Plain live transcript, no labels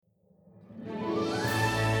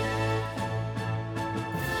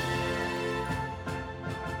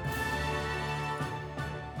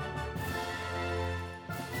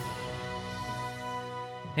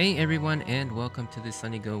Hey everyone, and welcome to the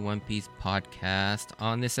Sunny Go One Piece podcast.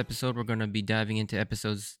 On this episode, we're going to be diving into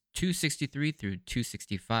episodes 263 through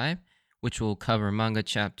 265, which will cover manga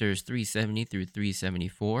chapters 370 through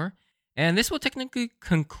 374. And this will technically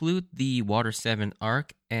conclude the Water 7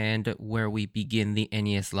 arc and where we begin the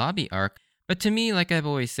NES Lobby arc. But to me, like I've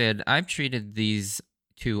always said, I've treated these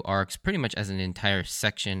two arcs pretty much as an entire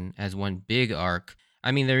section, as one big arc.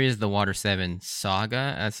 I mean, there is the Water 7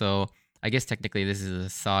 saga, so I guess technically this is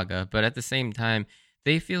a saga, but at the same time,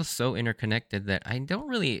 they feel so interconnected that I don't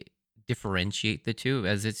really differentiate the two,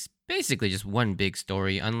 as it's basically just one big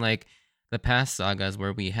story, unlike the past sagas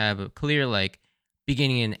where we have a clear,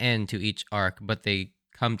 beginning and end to each arc, but they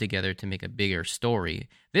come together to make a bigger story.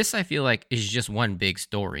 This, I feel like, is just one big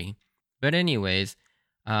story. But anyways,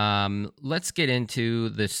 let's get into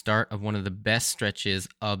the start of one of the best stretches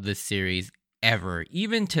of the series ever,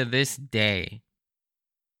 even to this day.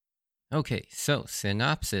 Okay, so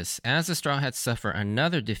synopsis. As the Straw Hats suffer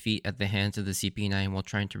another defeat at the hands of the CP9 while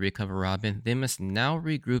trying to recover Robin, they must now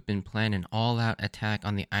regroup and plan an all-out attack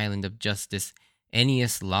on the Island of Justice,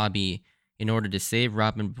 NES Lobby, in order to save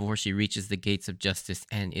Robin before she reaches the gates of justice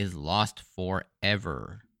and is lost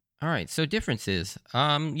forever. Alright, so differences.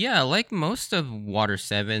 Like most of Water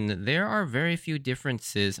 7, there are very few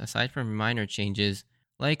differences aside from minor changes.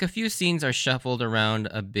 Like a few scenes are shuffled around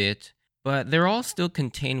a bit, but they're all still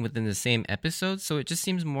contained within the same episode, so it just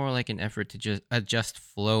seems more like an effort to just adjust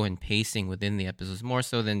flow and pacing within the episodes, more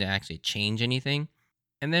so than to actually change anything.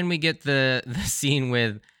 And then we get the scene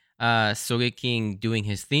with Sogeking doing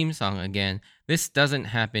his theme song again. This doesn't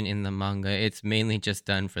happen in the manga. It's mainly just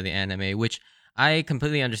done for the anime, which I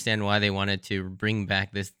completely understand why they wanted to bring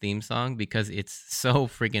back this theme song, because it's so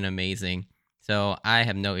freaking amazing. So I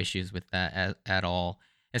have no issues with that at all,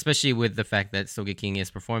 especially with the fact that Sogeking is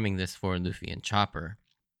performing this for Luffy and Chopper.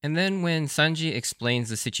 And then when Sanji explains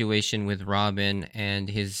the situation with Robin and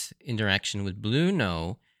his interaction with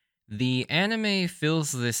Blueno, the anime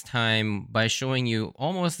fills this time by showing you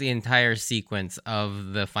almost the entire sequence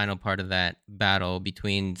of the final part of that battle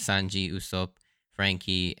between Sanji, Usopp,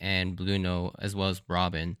 Frankie, and Blueno, as well as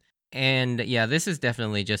Robin. And yeah, this is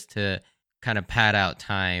definitely just to kind of pad out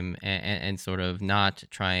time and sort of not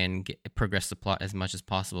try and progress the plot as much as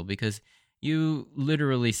possible, because you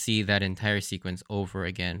literally see that entire sequence over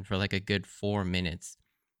again for like a good 4 minutes.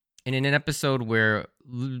 And in an episode where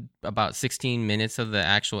about 16 minutes of the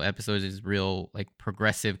actual episode is real like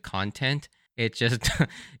progressive content, it just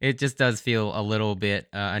it just does feel a little bit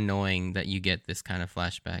annoying that you get this kind of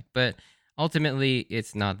flashback. But ultimately,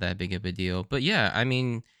 it's not that big of a deal. But yeah, I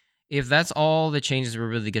mean, if that's all the changes we're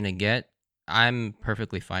really going to get, I'm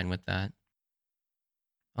perfectly fine with that.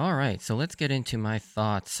 All right, so let's get into my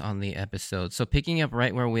thoughts on the episode. So picking up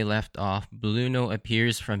right where we left off, Blueno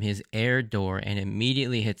appears from his air door and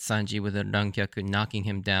immediately hits Sanji with a Rankyaku, knocking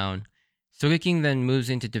him down. Sogeking then moves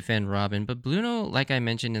in to defend Robin, but Blueno, like I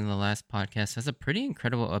mentioned in the last podcast, has a pretty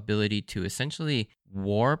incredible ability to essentially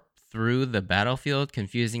warp through the battlefield,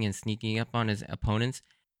 confusing and sneaking up on his opponents.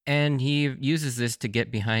 And he uses this to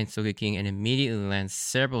get behind Sogeking and immediately lands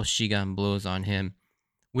several Shigan blows on him,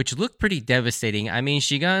 which look pretty devastating. I mean,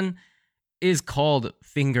 Shigan is called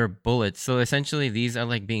finger bullets, so essentially these are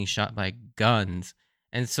like being shot by guns.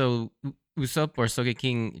 And so Usopp or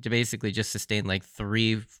Sogeking basically just sustained like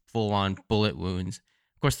 3 full-on bullet wounds.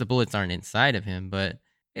 Of course, the bullets aren't inside of him, but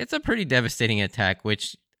it's a pretty devastating attack,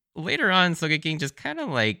 which later on Sogeking just kind of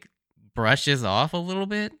like brushes off a little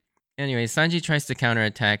bit. Anyway, Sanji tries to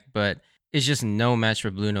counterattack, but is just no match for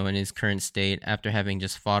Blueno in his current state after having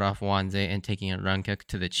just fought off Wanze and taking a Rankyaku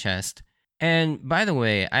to the chest. And by the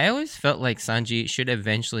way, I always felt like Sanji should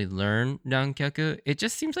eventually learn Rankyaku. It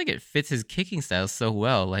just seems like it fits his kicking style so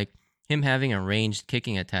well. Like, him having a ranged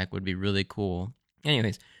kicking attack would be really cool.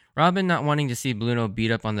 Anyways, Robin, not wanting to see Blueno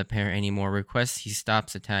beat up on the pair anymore, requests he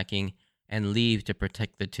stops attacking and leave to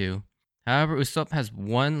protect the two. However, Usopp has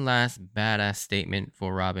one last badass statement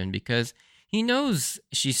for Robin, because he knows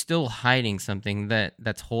she's still hiding something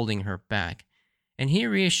that's holding her back. And he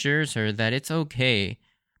reassures her that it's okay,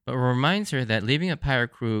 but reminds her that leaving a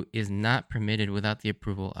pirate crew is not permitted without the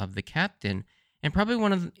approval of the captain. And probably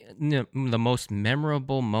one of the most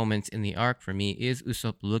memorable moments in the arc for me is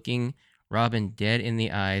Usopp looking Robin dead in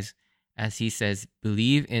the eyes as he says,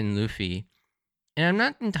 "Believe in Luffy." And I'm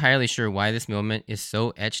not entirely sure why this moment is so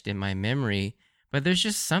etched in my memory, but there's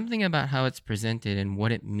just something about how it's presented and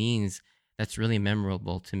what it means that's really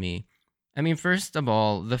memorable to me. I mean, first of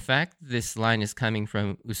all, the fact this line is coming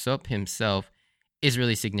from Usopp himself is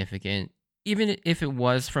really significant. Even if it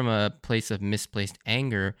was from a place of misplaced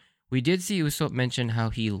anger, we did see Usopp mention how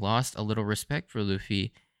he lost a little respect for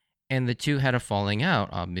Luffy, and the two had a falling out,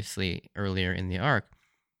 obviously, earlier in the arc.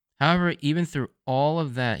 However, even through all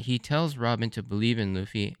of that, he tells Robin to believe in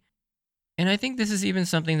Luffy. And I think this is even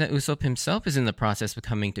something that Usopp himself is in the process of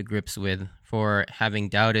coming to grips with for having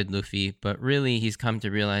doubted Luffy, but really he's come to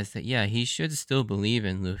realize that, yeah, he should still believe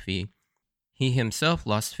in Luffy. He himself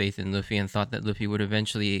lost faith in Luffy and thought that Luffy would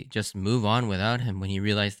eventually just move on without him when he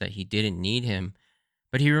realized that he didn't need him.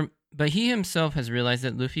 But he himself has realized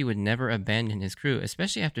that Luffy would never abandon his crew,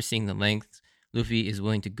 especially after seeing the lengths Luffy is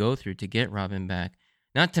willing to go through to get Robin back.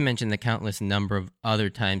 Not to mention the countless number of other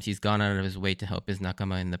times he's gone out of his way to help his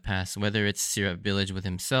nakama in the past, whether it's Syrup Village with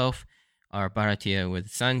himself, or Baratie with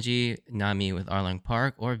Sanji, Nami with Arlong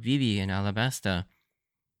Park, or Vivi in Alabasta.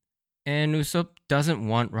 And Usopp doesn't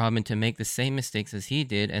want Robin to make the same mistakes as he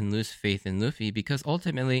did and lose faith in Luffy, because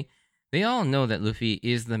ultimately, they all know that Luffy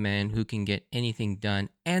is the man who can get anything done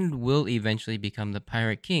and will eventually become the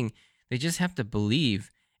Pirate King. They just have to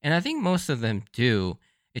believe. And I think most of them do.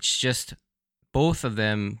 It's just both of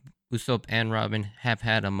them, Usopp and Robin, have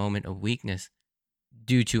had a moment of weakness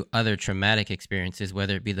due to other traumatic experiences,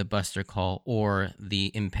 whether it be the Buster Call or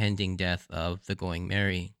the impending death of the Going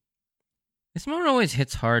Merry. This moment always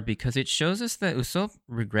hits hard because it shows us that Usopp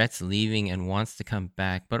regrets leaving and wants to come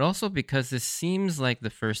back, but also because this seems like the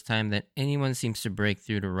first time that anyone seems to break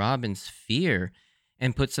through to Robin's fear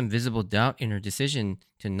and put some visible doubt in her decision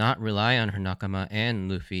to not rely on her nakama and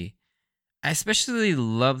Luffy. I especially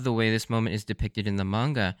love the way this moment is depicted in the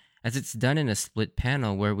manga, as it's done in a split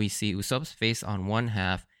panel where we see Usopp's face on one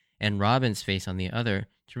half and Robin's face on the other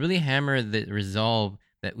to really hammer the resolve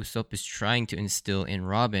that Usopp is trying to instill in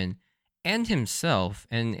Robin and himself.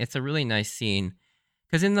 And it's a really nice scene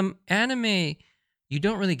because in the anime, you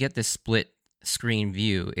don't really get this split screen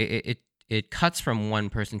view. It cuts from one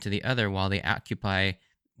person to the other while they occupy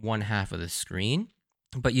one half of the screen.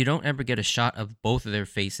 But you don't ever get a shot of both of their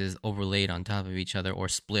faces overlaid on top of each other or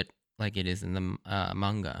split like it is in the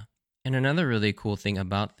manga. And another really cool thing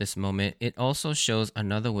about this moment, it also shows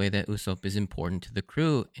another way that Usopp is important to the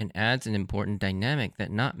crew and adds an important dynamic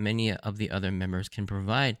that not many of the other members can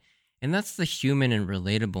provide. And that's the human and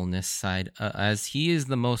relatableness side, as he is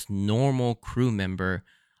the most normal crew member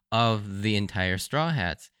of the entire Straw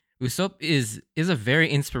Hats. Usopp is a very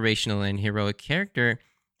inspirational and heroic character,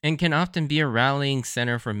 and can often be a rallying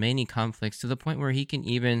center for many conflicts to the point where he can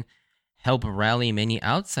even help rally many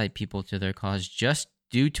outside people to their cause just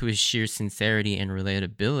due to his sheer sincerity and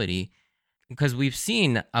relatability. Because we've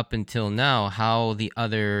seen up until now how the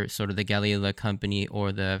other, sort of the Galila company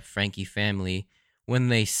or the Frankie family, when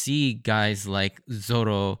they see guys like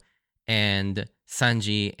Zoro and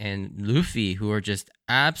Sanji and Luffy, who are just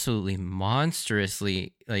absolutely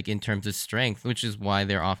monstrously, like in terms of strength, which is why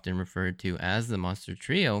they're often referred to as the Monster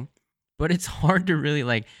Trio. But it's hard to really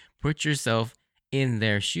like put yourself in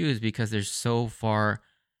their shoes because they're so far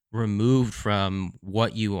removed from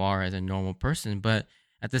what you are as a normal person. But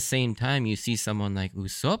at the same time, you see someone like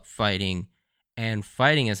Usopp fighting and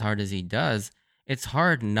fighting as hard as he does. It's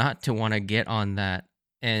hard not to want to get on that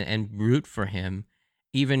and root for him,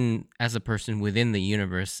 even as a person within the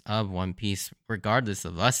universe of One Piece, regardless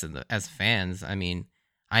of us as fans. I mean,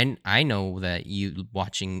 I know that you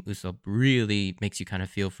watching Usopp really makes you kind of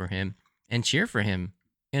feel for him and cheer for him.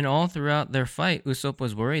 And all throughout their fight, Usopp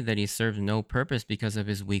was worried that he served no purpose because of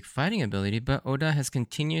his weak fighting ability, but Oda has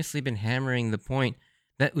continuously been hammering the point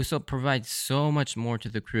that Usopp provides so much more to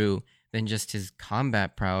the crew than just his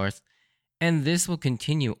combat prowess. And this will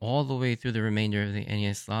continue all the way through the remainder of the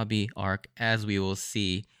Enies Lobby arc, as we will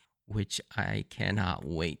see, which I cannot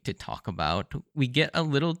wait to talk about. We get a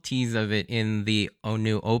little tease of it in the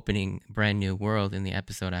new opening, Brand New World, in the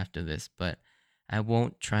episode after this, but I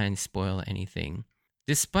won't try and spoil anything.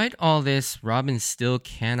 Despite all this, Robin still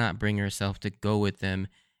cannot bring herself to go with them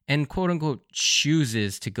and quote-unquote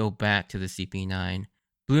chooses to go back to the CP9.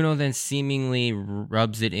 Bluno then seemingly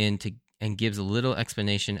rubs it in and gives a little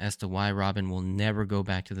explanation as to why Robin will never go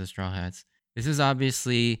back to the Straw Hats. This is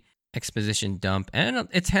obviously exposition dump, and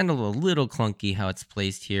it's handled a little clunky how it's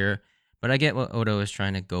placed here, but I get what Oda is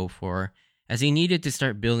trying to go for, as he needed to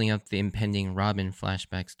start building up the impending Robin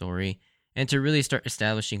flashback story, and to really start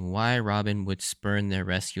establishing why Robin would spurn their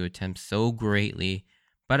rescue attempt so greatly.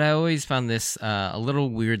 But I always found this a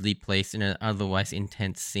little weirdly placed in an otherwise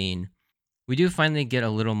intense scene. We do finally get a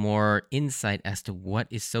little more insight as to what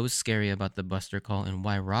is so scary about the Buster Call and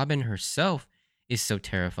why Robin herself is so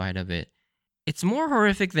terrified of it. It's more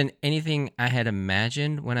horrific than anything I had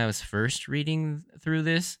imagined when I was first reading through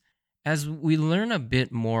this, as we learn a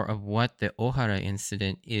bit more of what the Ohara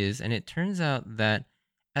incident is, and it turns out that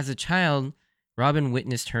as a child, Robin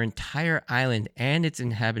witnessed her entire island and its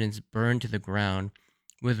inhabitants burn to the ground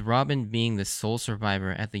with Robin being the sole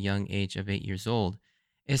survivor at the young age of 8 years old.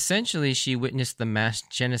 Essentially, she witnessed the mass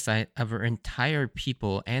genocide of her entire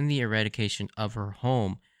people and the eradication of her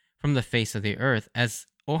home from the face of the earth, as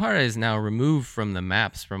Ohara is now removed from the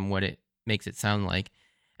maps, from what it makes it sound like,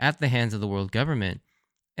 at the hands of the world government.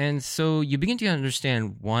 And so you begin to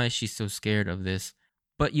understand why she's so scared of this,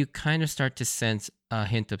 but you kind of start to sense a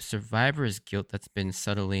hint of survivor's guilt that's been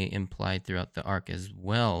subtly implied throughout the arc as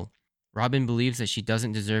well. Robin believes that she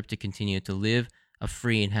doesn't deserve to continue to live a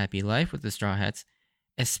free and happy life with the Straw Hats,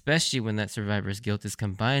 especially when that survivor's guilt is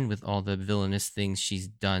combined with all the villainous things she's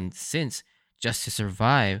done since just to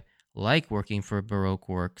survive, like working for Baroque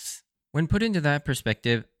Works. When put into that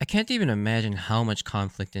perspective, I can't even imagine how much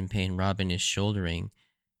conflict and pain Robin is shouldering.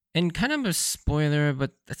 And kind of a spoiler,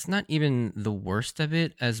 but that's not even the worst of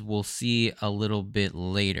it, as we'll see a little bit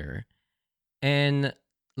later. And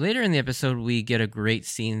later in the episode, we get a great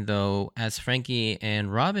scene, though, as Frankie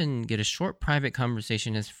and Robin get a short private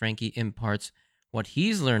conversation as Frankie imparts what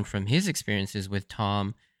he's learned from his experiences with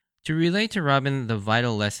Tom to relay to Robin the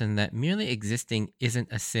vital lesson that merely existing isn't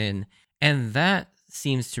a sin. And that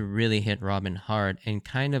seems to really hit Robin hard and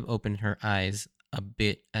kind of open her eyes a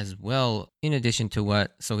bit as well, in addition to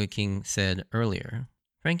what Sogeking said earlier.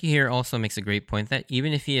 Frankie here also makes a great point that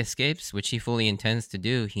even if he escapes, which he fully intends to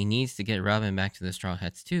do, he needs to get Robin back to the Straw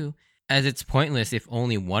Hats too, as it's pointless if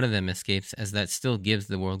only one of them escapes, as that still gives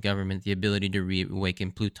the world government the ability to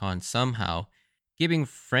reawaken Pluton somehow, giving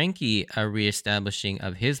Frankie a reestablishing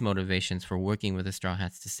of his motivations for working with the Straw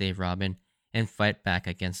Hats to save Robin and fight back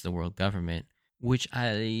against the world government, which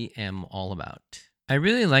I am all about. I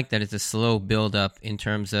really like that it's a slow build up in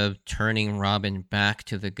terms of turning Robin back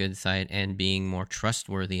to the good side and being more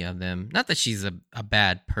trustworthy of them. Not that she's a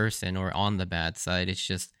bad person or on the bad side, it's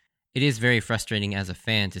just, it is very frustrating as a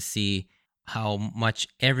fan to see how much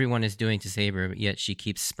everyone is doing to save her, yet she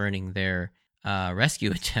keeps spurning their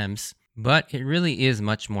rescue attempts. But it really is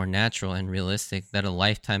much more natural and realistic that a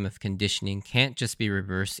lifetime of conditioning can't just be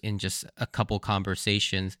reversed in just a couple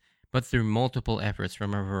conversations, but through multiple efforts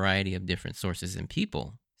from a variety of different sources and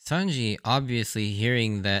people. Sanji, obviously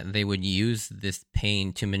hearing that they would use this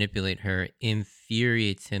pain to manipulate her,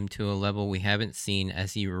 infuriates him to a level we haven't seen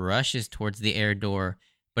as he rushes towards the air door,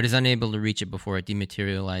 but is unable to reach it before it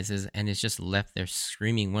dematerializes and is just left there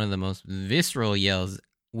screaming one of the most visceral yells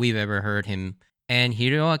we've ever heard him. And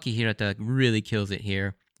Hiroaki Hirata really kills it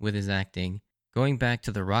here with his acting. Going back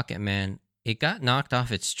to the Rocket Man, it got knocked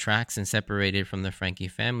off its tracks and separated from the Frankie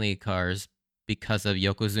family cars because of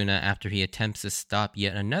Yokozuna after he attempts to stop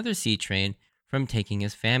yet another sea train from taking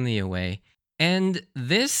his family away. And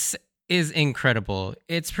this is incredible.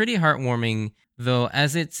 It's pretty heartwarming, though,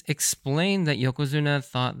 as it's explained that Yokozuna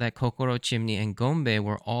thought that Kokoro, Chimney, and Gombe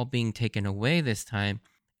were all being taken away this time,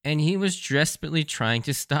 and he was desperately trying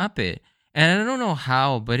to stop it. And I don't know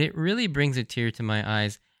how, but it really brings a tear to my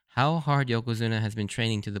eyes how hard Yokozuna has been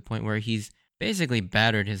training to the point where he's basically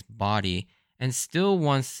battered his body and still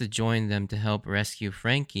wants to join them to help rescue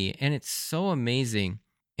Frankie. And it's so amazing.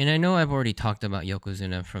 And I know I've already talked about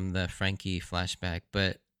Yokozuna from the Frankie flashback,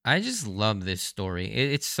 but I just love this story.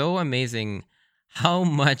 It's so amazing how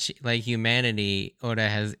much like humanity Oda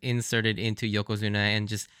has inserted into Yokozuna, and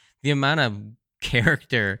just the amount of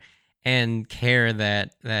character and care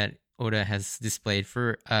that Oda has displayed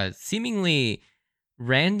for seemingly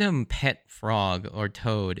random pet frog or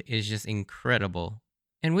toad is just incredible.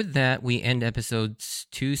 And with that, we end episode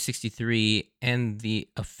 263 and the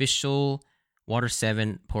official Water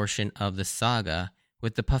 7 portion of the saga,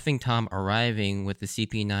 with the Puffing Tom arriving with the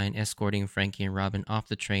CP9 escorting Frankie and Robin off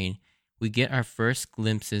the train. We get our first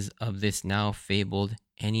glimpses of this now fabled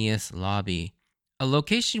Enies Lobby, a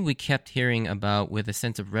location we kept hearing about with a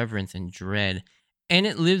sense of reverence and dread, and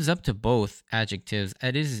it lives up to both adjectives.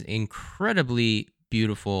 It is incredibly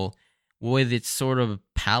beautiful with its sort of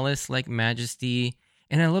palace-like majesty,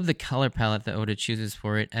 and I love the color palette that Oda chooses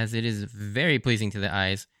for it, as it is very pleasing to the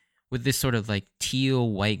eyes with this sort of like teal,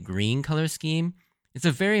 white, green color scheme. It's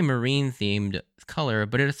a very marine-themed color,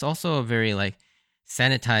 but it's also a very like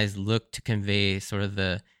sanitized look to convey sort of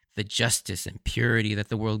the justice and purity that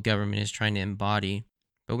the world government is trying to embody.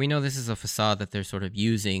 But we know this is a facade that they're sort of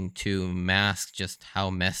using to mask just how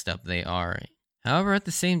messed up they are. However, at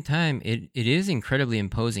the same time, it is incredibly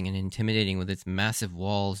imposing and intimidating with its massive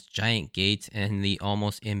walls, giant gates, and the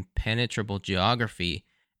almost impenetrable geography,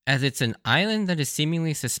 as it's an island that is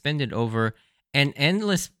seemingly suspended over an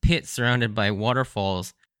endless pit surrounded by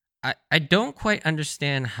waterfalls. I don't quite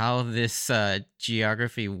understand how this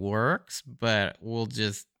geography works, but we'll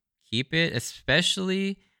just keep it,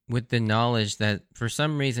 especially with the knowledge that for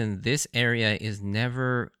some reason this area is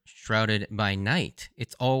never shrouded by night.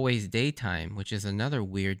 It's always daytime, which is another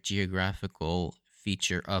weird geographical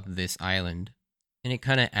feature of this island. And it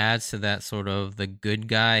kind of adds to that sort of the good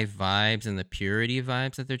guy vibes and the purity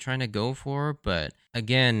vibes that they're trying to go for. But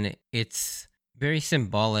again, it's very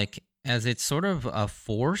symbolic as it's sort of a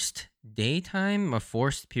forced daytime, a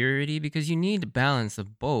forced purity, because you need balance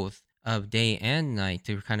of both of day and night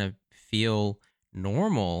to kind of feel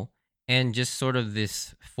normal. And just sort of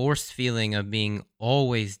this forced feeling of being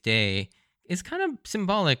always day is kind of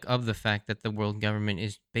symbolic of the fact that the world government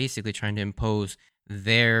is basically trying to impose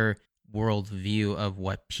their world view of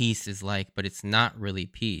what peace is like, but it's not really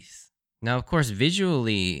peace. Now, of course,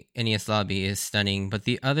 visually, Enies Lobby is stunning, but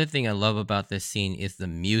the other thing I love about this scene is the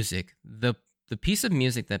music. The piece of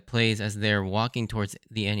music that plays as they're walking towards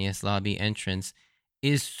the Enies Lobby entrance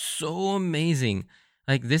is so amazing.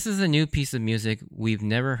 Like, this is a new piece of music we've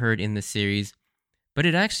never heard in the series, but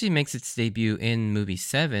it actually makes its debut in movie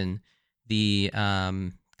 7, the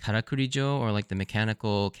Karakurijo, or like the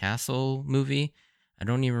Mechanical Castle movie. I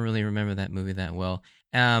don't even really remember that movie that well.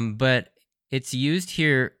 But it's used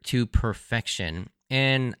here to perfection.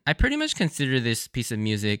 And I pretty much consider this piece of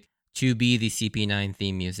music to be the CP9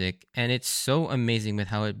 theme music. And it's so amazing with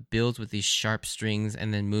how it builds with these sharp strings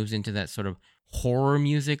and then moves into that sort of horror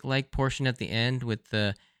music like portion at the end with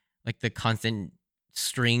the constant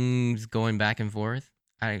strings going back and forth.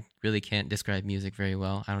 I really can't describe music very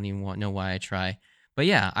well. I don't even know why I try. But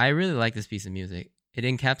yeah, I really like this piece of music. It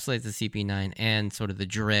encapsulates the CP9 and sort of the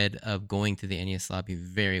dread of going to the Enies Lobby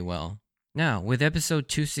very well. Now, with episode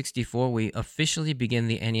 264, we officially begin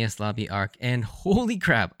the Enies Lobby arc, and holy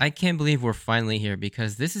crap, I can't believe we're finally here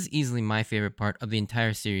because this is easily my favorite part of the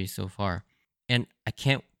entire series so far, and I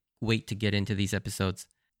can't wait to get into these episodes.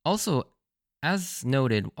 Also, as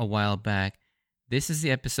noted a while back, this is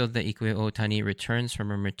the episode that Ikue Otani returns from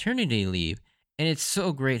her maternity leave, and it's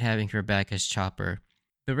so great having her back as Chopper.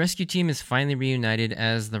 The rescue team is finally reunited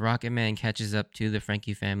as the Rocket Man catches up to the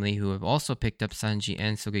Frankie family, who have also picked up Sanji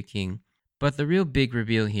and Sogeking. But the real big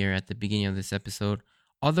reveal here at the beginning of this episode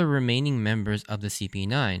are the remaining members of the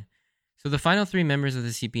CP9. So the final 3 members of the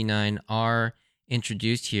CP9 are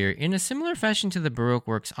introduced here in a similar fashion to the Baroque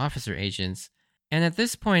Works officer agents. And at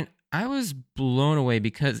this point, I was blown away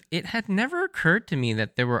because it had never occurred to me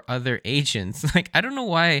that there were other agents. Like, I don't know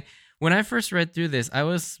why. When I first read through this, I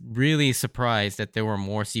was really surprised that there were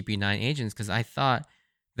more CP9 agents because I thought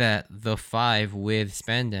that the 5 with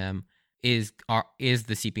Spandam is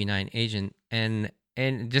the CP9 agent, and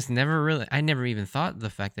just never really, I never even thought the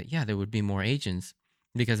fact that there would be more agents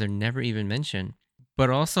because they're never even mentioned. But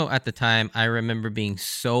also at the time, I remember being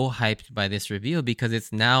so hyped by this reveal because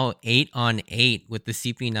it's now 8-on-8 with the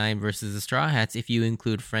CP9 versus the Straw Hats if you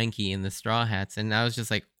include Frankie in the Straw Hats. And I was just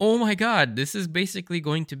like, oh my god, this is basically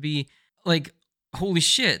going to be like, holy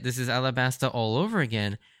shit, this is Alabasta all over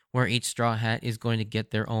again, where each Straw Hat is going to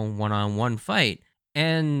get their own one-on-one fight.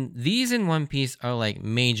 And these in One Piece are like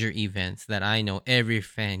major events that I know every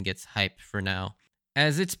fan gets hyped for now,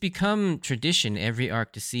 as it's become tradition every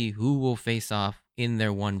arc to see who will face off in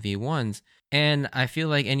their 1v1s, and I feel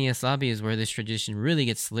like Enies Lobby is where this tradition really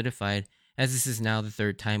gets solidified, as this is now the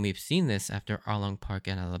 3rd time we've seen this after Arlong Park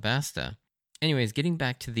and Alabasta. Anyways, getting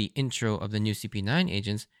back to the intro of the new CP9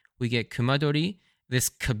 agents, we get Kumadori, this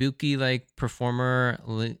kabuki-like performer,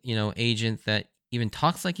 agent that even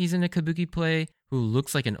talks like he's in a kabuki play, who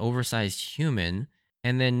looks like an oversized human.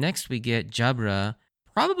 And then next we get Jabra,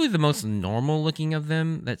 probably the most normal looking of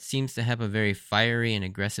them, that seems to have a very fiery and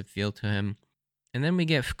aggressive feel to him. And then we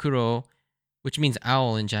get Fukuro, which means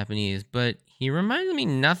owl in Japanese, but he reminds me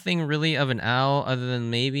nothing really of an owl other than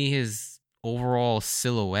maybe his overall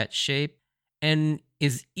silhouette shape, and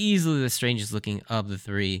is easily the strangest looking of the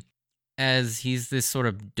 3, as he's this sort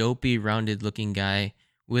of dopey, rounded looking guy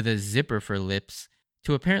with a zipper for lips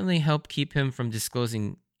to apparently help keep him from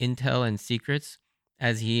disclosing intel and secrets,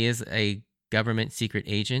 as he is a government secret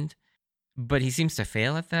agent, but he seems to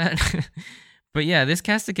fail at that. But yeah, this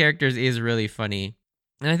cast of characters is really funny.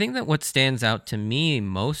 And I think that what stands out to me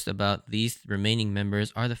most about these remaining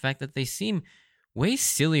members are the fact that they seem way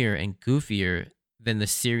sillier and goofier than the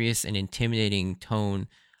serious and intimidating tone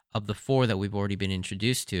of the 4 that we've already been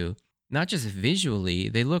introduced to. Not just visually,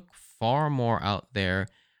 they look far more out there,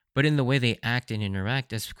 but in the way they act and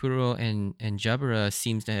interact, as Fukuro and Jabura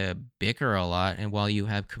seems to bicker a lot, and while you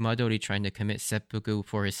have Kumadori trying to commit seppuku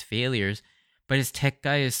for his failures, but his tech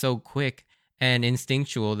guy is so quick and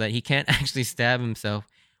instinctual that he can't actually stab himself,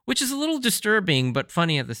 which is a little disturbing but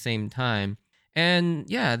funny at the same time. And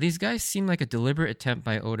yeah, these guys seem like a deliberate attempt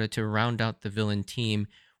by Oda to round out the villain team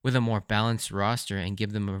with a more balanced roster and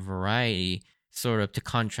give them a variety, sort of to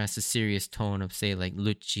contrast the serious tone of, say, like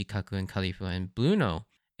Lucci, Kaku, and Khalifa and Bluno.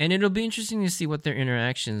 And it'll be interesting to see what their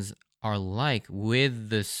interactions are like with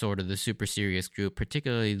the sort of the super serious group,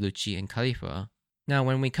 particularly Lucci and Khalifa. Now,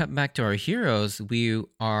 when we cut back to our heroes, we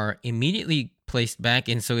are immediately placed back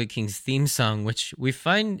in Sogeking's theme song, which we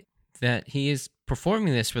find that he is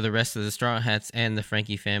performing this for the rest of the Straw Hats and the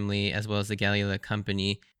Frankie family, as well as the Galila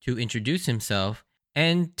company, to introduce himself.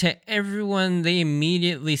 And to everyone, they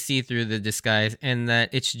immediately see through the disguise and that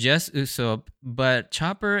it's just Usopp, but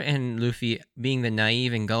Chopper and Luffy, being the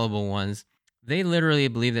naive and gullible ones, they literally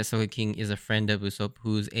believe that Sogeking is a friend of Usopp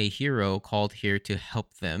who's a hero called here to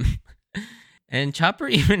help them. And Chopper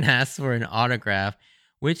even asks for an autograph,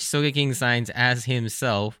 which Sogeking signs as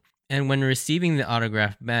himself. And when receiving the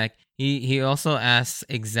autograph back, he also asks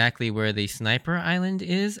exactly where the Sniper Island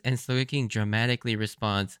is, and Sogeking dramatically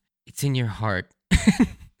responds, "It's in your heart."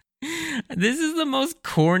 This is the most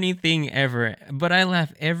corny thing ever, but I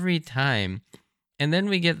laugh every time. And then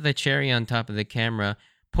we get the cherry on top of the camera,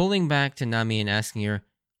 pulling back to Nami and asking her,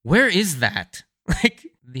 "Where is that?" Like,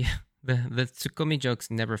 the Tsukomi jokes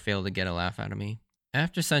never fail to get a laugh out of me.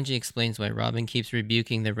 After Sanji explains why Robin keeps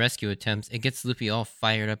rebuking the rescue attempts, it gets Luffy all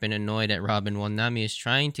fired up and annoyed at Robin, while Nami is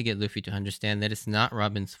trying to get Luffy to understand that it's not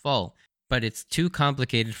Robin's fault. But it's too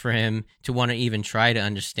complicated for him to want to even try to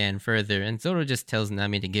understand further, and Zoro just tells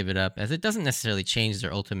Nami to give it up, as it doesn't necessarily change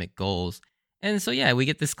their ultimate goals. And so yeah, we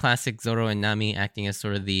get this classic Zoro and Nami acting as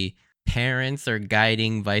sort of the parents or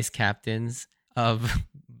guiding vice captains of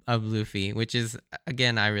Luffy, which is,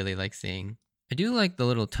 again, I really like seeing. I do like the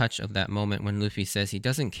little touch of that moment when Luffy says he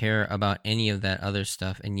doesn't care about any of that other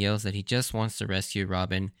stuff and yells that he just wants to rescue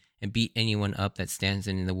Robin and beat anyone up that stands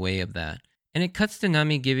in the way of that. And it cuts to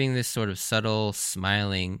Nami giving this sort of subtle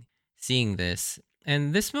smiling, seeing this.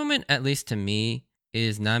 And this moment, at least to me,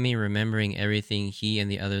 is Nami remembering everything he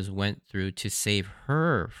and the others went through to save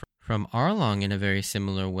her from Arlong in a very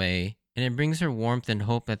similar way. And it brings her warmth and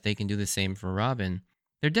hope that they can do the same for Robin.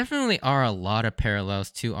 There definitely are a lot of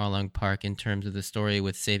parallels to Arlong Park in terms of the story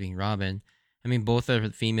with saving Robin. I mean, both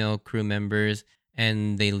are female crew members,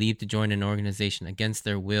 and they leave to join an organization against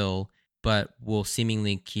their will, but will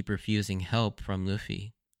seemingly keep refusing help from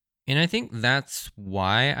Luffy. And I think that's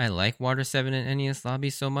why I like Water 7 and Enies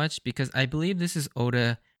Lobby so much, because I believe this is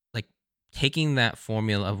Oda like taking that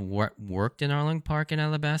formula of what worked in Arlong Park and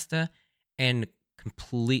Alabasta and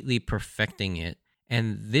completely perfecting it.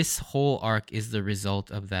 And this whole arc is the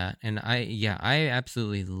result of that. And I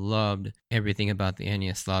absolutely loved everything about the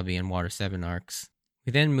Enies Lobby and Water 7 arcs.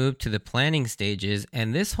 We then move to the planning stages,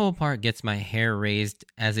 and this whole part gets my hair raised,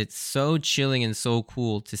 as it's so chilling and so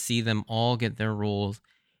cool to see them all get their roles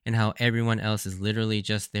and how everyone else is literally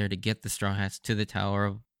just there to get the Straw Hats to the Tower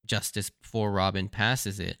of Justice before Robin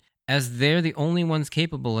passes it, as they're the only ones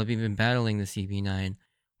capable of even battling the CP9.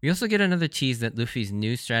 We also get another tease that Luffy's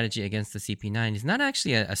new strategy against the CP9 is not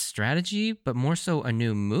actually a strategy, but more so a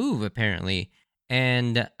new move, apparently.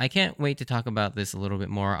 And I can't wait to talk about this a little bit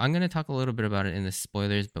more. I'm going to talk a little bit about it in the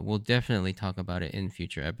spoilers, but we'll definitely talk about it in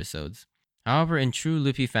future episodes. However, in true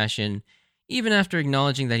Luffy fashion, even after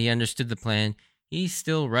acknowledging that he understood the plan, he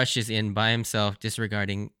still rushes in by himself,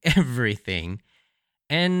 disregarding everything.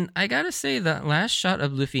 And I gotta say, that last shot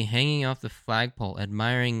of Luffy hanging off the flagpole,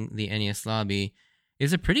 admiring the Enies Lobby,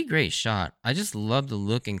 is a pretty great shot. I just love the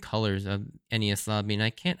look and colors of Enies Lobby, and I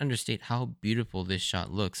can't understate how beautiful this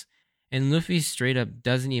shot looks. And Luffy straight up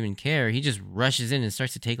doesn't even care. He just rushes in and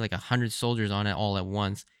starts to take like 100 soldiers on it all at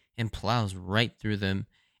once and plows right through them,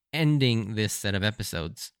 ending this set of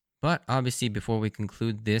episodes. But obviously, before we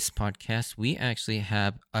conclude this podcast, we actually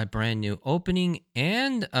have a brand new opening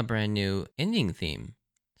and a brand new ending theme.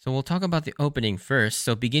 So we'll talk about the opening first.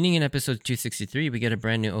 So beginning in episode 263, we get a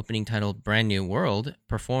brand new opening titled Brand New World,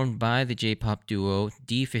 performed by the J-pop duo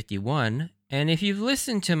D51. And if you've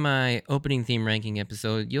listened to my opening theme ranking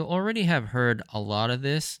episode, you'll already have heard a lot of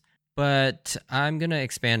this, but I'm going to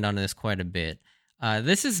expand on this quite a bit.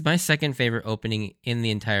 This is my second favorite opening in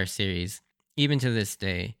the entire series, even to this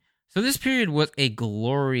day. So this period was a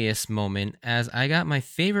glorious moment, as I got my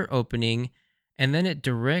favorite opening, and then it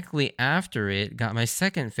directly after it got my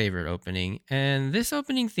second favorite opening. And this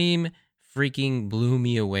opening theme freaking blew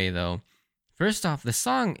me away, though. First off, the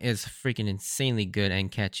song is freaking insanely good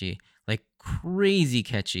and catchy. Like, crazy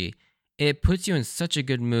catchy. It puts you in such a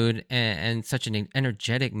good mood and such an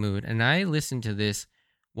energetic mood. And I listened to this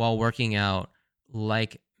while working out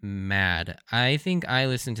like mad. I think I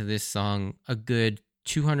listened to this song a good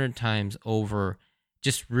 200 times over,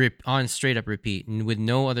 just on straight up repeat, and with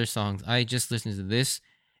no other songs. I just listened to this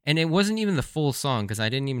And it wasn't even the full song because I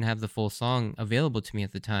didn't even have the full song available to me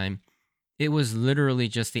at the time. It was literally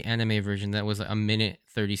just the anime version that was a minute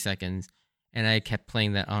 30 seconds, and I kept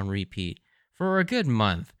playing that on repeat for a good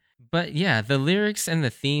month. But yeah, the lyrics and the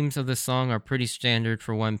themes of the song are pretty standard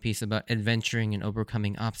for One Piece about adventuring and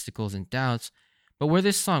overcoming obstacles and doubts. But where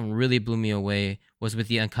this song really blew me away was with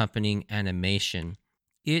the accompanying animation.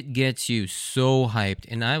 It gets you so hyped,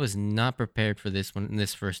 and I was not prepared for this when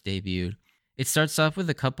this first debuted. It starts off with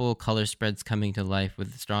a couple color spreads coming to life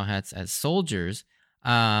with the Straw Hats as soldiers.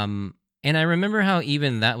 And I remember how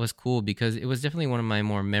even that was cool because it was definitely one of my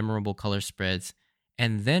more memorable color spreads.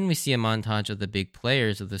 And then we see a montage of the big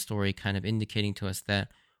players of the story kind of indicating to us that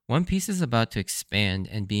One Piece is about to expand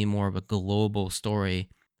and be more of a global story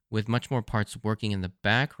with much more parts working in the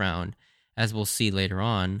background, as we'll see later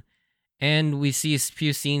on. And we see a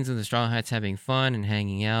few scenes of the Straw Hats having fun and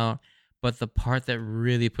hanging out. But the part that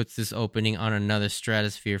really puts this opening on another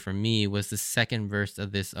stratosphere for me was the second verse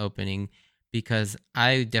of this opening, because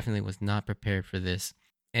I definitely was not prepared for this.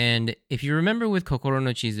 And if you remember with Kokoro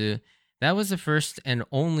no Chizu, that was the first and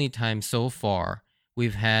only time so far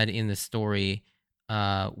we've had in the story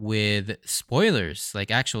with spoilers,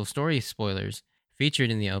 like actual story spoilers,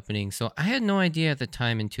 featured in the opening. So I had no idea at the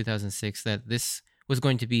time in 2006 that this was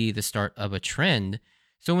going to be the start of a trend.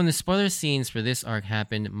 So when the spoiler scenes for this arc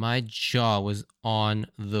happened, my jaw was on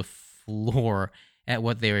the floor at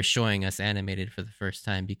what they were showing us animated for the first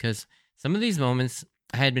time, because some of these moments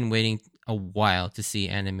I had been waiting a while to see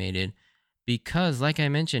animated, because like I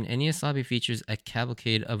mentioned, Enies Lobby features a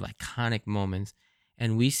cavalcade of iconic moments,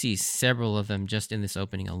 and we see several of them just in this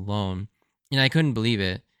opening alone. And I couldn't believe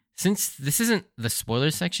it. Since this isn't the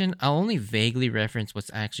spoiler section, I'll only vaguely reference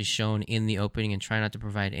what's actually shown in the opening and try not to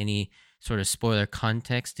provide any sort of spoiler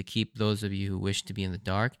context to keep those of you who wish to be in the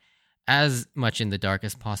dark as much in the dark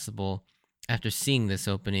as possible after seeing this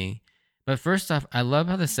opening. But first off, I love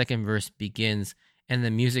how the second verse begins and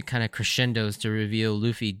the music kind of crescendos to reveal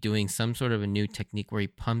Luffy doing some sort of a new technique where he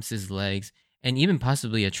pumps his legs and even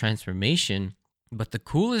possibly a transformation. But the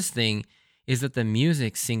coolest thing is that the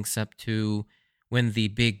music syncs up to when the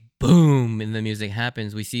big boom in the music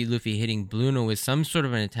happens. We see Luffy hitting Bluno with some sort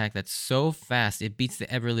of an attack that's so fast it beats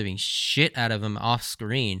the ever-living shit out of him off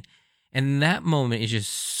screen. And that moment is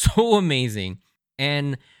just so amazing.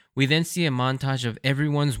 And we then see a montage of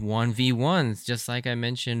everyone's 1v1s, just like I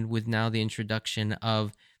mentioned with now the introduction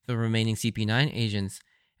of the remaining CP9 agents.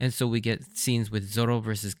 And so we get scenes with Zoro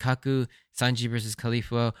versus Kaku, Sanji versus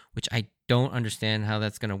Caulifla, which I don't understand how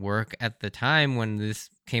that's going to work at the time when this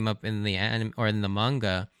came up in the anime or in the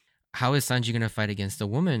manga. How is Sanji going to fight against a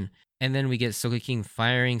woman? And then we get Sogeking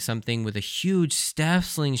firing something with a huge staff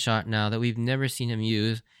slingshot now that we've never seen him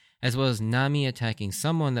use, as well as Nami attacking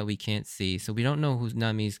someone that we can't see. So we don't know who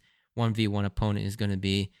Nami's 1v1 opponent is going to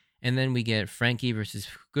be. And then we get Frankie versus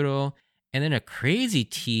Fukuro, and then a crazy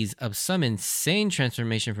tease of some insane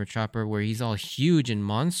transformation for Chopper where he's all huge and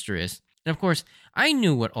monstrous. And of course, I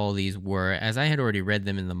knew what all these were as I had already read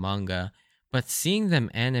them in the manga, but seeing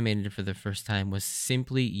them animated for the first time was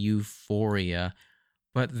simply euphoria.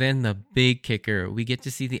 But then the big kicker, we get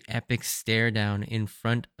to see the epic stare down in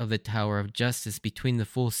front of the Tower of Justice between the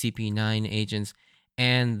full CP9 agents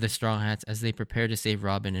and the Straw Hats as they prepare to save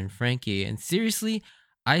Robin and Frankie. And seriously,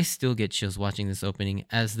 I still get chills watching this opening,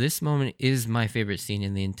 as this moment is my favorite scene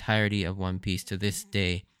in the entirety of One Piece to this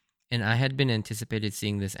day. And I had been anticipated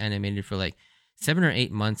seeing this animated for like 7 or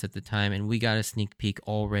 8 months at the time, and we got a sneak peek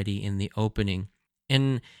already in the opening.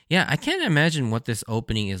 And yeah, I can't imagine what this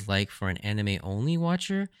opening is like for an anime-only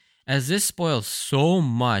watcher, as this spoils so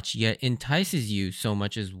much, yet entices you so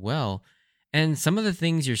much as well. And some of the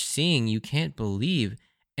things you're seeing, you can't believe.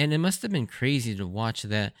 And it must have been crazy to watch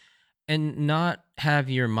that and not have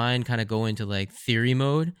your mind kind of go into like theory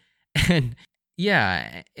mode. And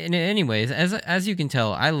yeah, and anyways, as you can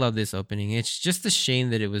tell, I love this opening. It's just a shame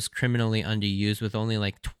that it was criminally underused with only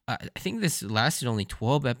like, I think this lasted only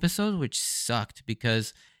 12 episodes, which sucked,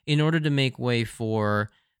 because in order to make way for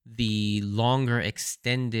the longer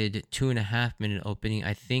extended 2.5 minute opening,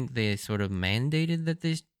 I think they sort of mandated that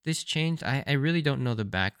this changed. I really don't know the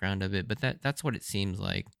background of it, but that's what it seems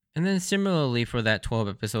like. And then similarly for that 12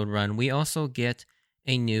 episode run, we also get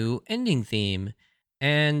a new ending theme.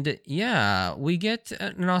 And yeah, we get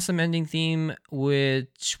an awesome ending theme,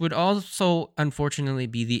 which would also unfortunately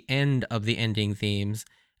be the end of the ending themes,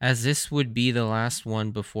 as this would be the last one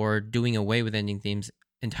before doing away with ending themes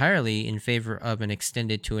entirely in favor of an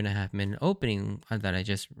extended 2.5 minute opening that I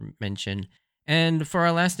just mentioned. And for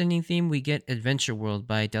our last ending theme, we get Adventure World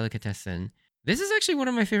by Delicatessen. This is actually one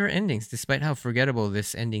of my favorite endings, despite how forgettable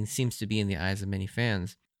this ending seems to be in the eyes of many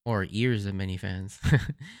fans. or ears of many fans.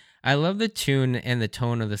 I love the tune and the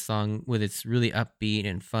tone of the song with its really upbeat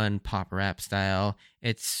and fun pop rap style.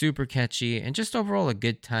 It's super catchy and just overall a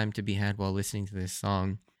good time to be had while listening to this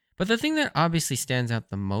song. But the thing that obviously stands out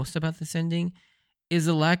the most about this ending is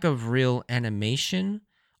the lack of real animation.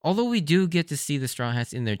 Although we do get to see the Straw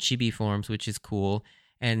Hats in their chibi forms, which is cool,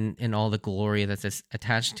 and all the glory that's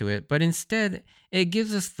attached to it, but instead, it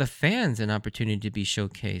gives us the fans an opportunity to be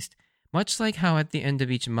showcased. Much like how at the end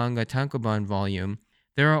of each manga tankobon volume,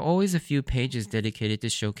 there are always a few pages dedicated to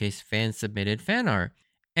showcase fan-submitted fan art.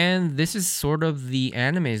 And this is sort of the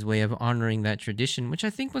anime's way of honoring that tradition, which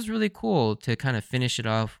I think was really cool to kind of finish it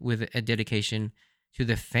off with a dedication to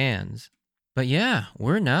the fans. But yeah,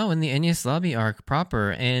 we're now in the NES Lobby arc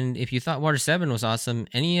proper, and if you thought Water 7 was awesome,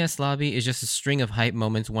 NES Lobby is just a string of hype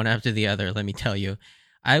moments one after the other, let me tell you.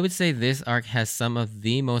 I would say this arc has some of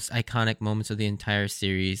the most iconic moments of the entire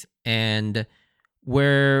series, and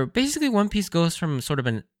where basically One Piece goes from sort of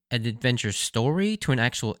an adventure story to an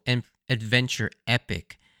actual adventure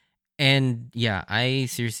epic. And yeah, I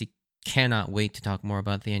seriously cannot wait to talk more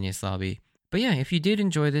about the NES Lobby. But yeah, if you did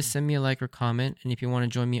enjoy this, send me a like or comment. And if you want to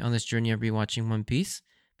join me on this journey of rewatching One Piece,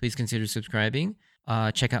 please consider subscribing.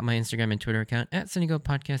 Check out my Instagram and Twitter account at SunnyGo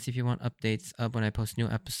Podcast if you want updates of when I post new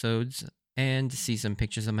episodes and see some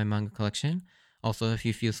pictures of my manga collection. Also, if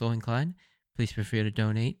you feel so inclined, please feel free to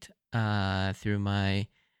donate through my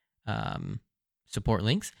support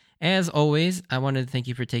links. As always, I wanted to thank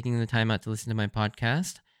you for taking the time out to listen to my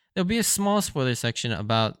podcast. There'll be a small spoiler section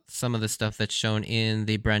about some of the stuff that's shown in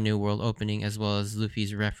the brand new world opening, as well as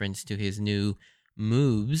Luffy's reference to his new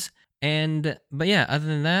moves. But yeah, other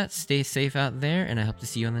than that, stay safe out there, and I hope to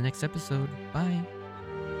see you on the next episode. Bye.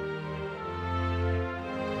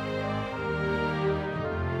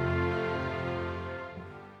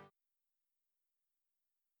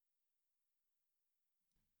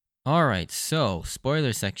 All right, so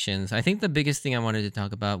spoiler sections. I think the biggest thing I wanted to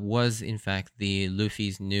talk about was, in fact, the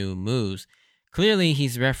Luffy's new moves. Clearly,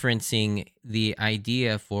 he's referencing the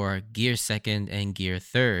idea for Gear Second and Gear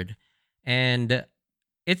Third. And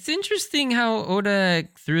it's interesting how Oda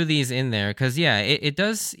threw these in there, because, yeah, it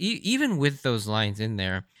does, even with those lines in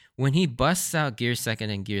there, when he busts out Gear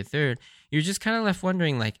Second and Gear Third, you're just kind of left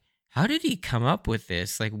wondering, like, how did he come up with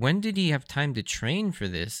this? Like, when did he have time to train for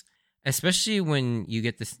this? Especially when you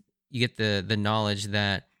get this. You get the knowledge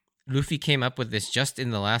that Luffy came up with this just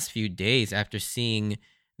in the last few days after seeing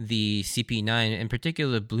the CP9, in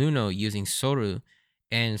particular Blue Note, using Soru,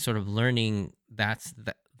 and sort of learning that's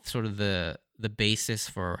sort of the basis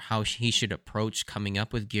for how he should approach coming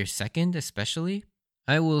up with Gear Second, especially.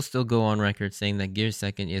 I will still go on record saying that Gear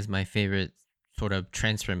Second is my favorite sort of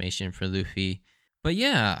transformation for Luffy. But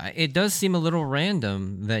yeah, it does seem a little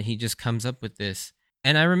random that he just comes up with this.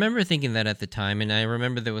 And I remember thinking that at the time, and I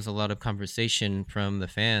remember there was a lot of conversation from the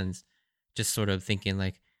fans just sort of thinking,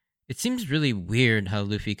 like, it seems really weird how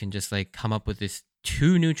Luffy can just, like, come up with this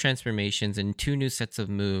 2 new transformations and 2 new sets of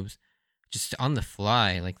moves just on the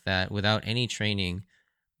fly like that without any training.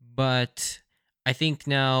 But I think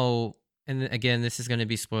now, and again, this is going to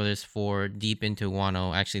be spoilers for deep into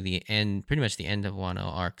Wano, actually the end, pretty much the end of Wano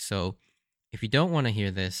arc. So if you don't want to hear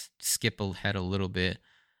this, skip ahead a little bit.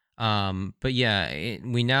 But yeah,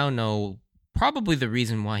 we now know probably the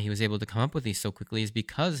reason why he was able to come up with these so quickly is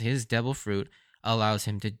because his devil fruit allows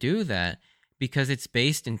him to do that, because it's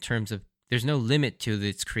based in terms of there's no limit to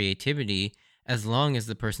its creativity as long as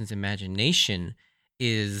the person's imagination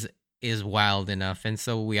is wild enough. And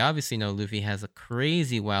so we obviously know Luffy has a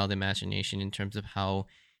crazy wild imagination in terms of how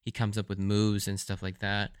he comes up with moves and stuff like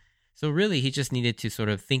that. So really, he just needed to sort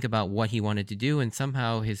of think about what he wanted to do, and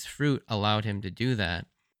somehow his fruit allowed him to do that.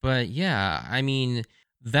 But yeah, I mean,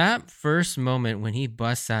 that first moment when he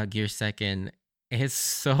busts out Gear Second is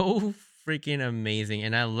so freaking amazing.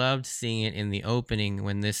 And I loved seeing it in the opening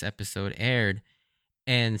when this episode aired,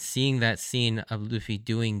 and seeing that scene of Luffy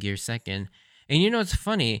doing Gear Second. And you know, it's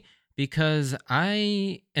funny because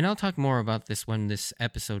I'll talk more about this when this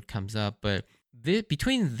episode comes up, but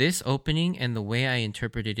between this opening and the way I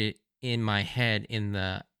interpreted it in my head in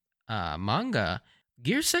the manga,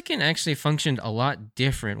 Gear Second actually functioned a lot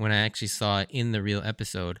different when I actually saw it in the real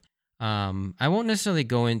episode. I won't necessarily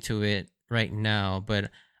go into it right now, but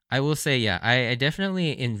I will say, yeah, I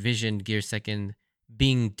definitely envisioned Gear Second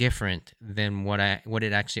being different than what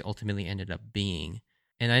it actually ultimately ended up being.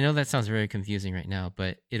 And I know that sounds very confusing right now,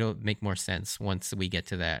 but it'll make more sense once we get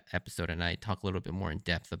to that episode and I talk a little bit more in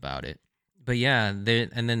depth about it. But yeah, and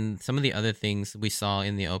then some of the other things we saw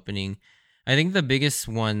in the opening, I think the biggest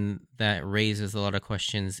one that raises a lot of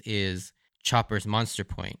questions is Chopper's Monster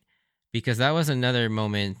Point. because that was another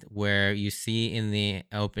moment where you see in the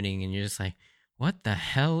opening and you're just like, what the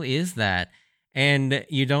hell is that? And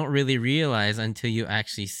you don't really realize until you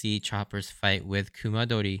actually see Chopper's fight with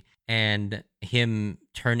Kumadori and him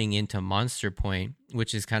turning into Monster Point,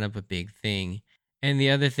 which is kind of a big thing. And the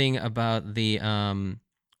other thing about the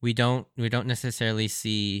we don't necessarily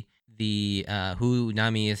see the who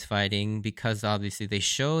Nami is fighting, because obviously they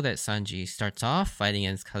show that Sanji starts off fighting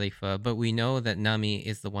against Khalifa, but we know that Nami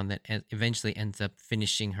is the one that eventually ends up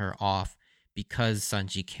finishing her off because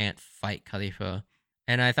Sanji can't fight Khalifa.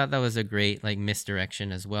 And I thought that was a great like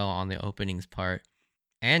misdirection as well on the opening's part,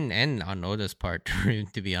 and on Oda's part,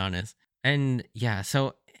 to be honest. And yeah,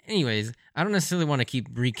 so anyways, I don't necessarily want to keep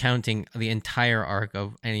recounting the entire arc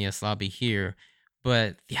of Enies Lobby here,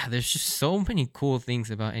 but yeah, there's just so many cool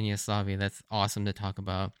things about Enies Lobby that's awesome to talk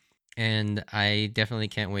about. And I definitely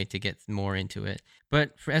can't wait to get more into it.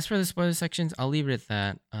 But as for the spoiler sections, I'll leave it at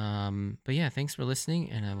that. But yeah, thanks for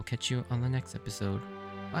listening, and I will catch you on the next episode.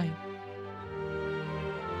 Bye.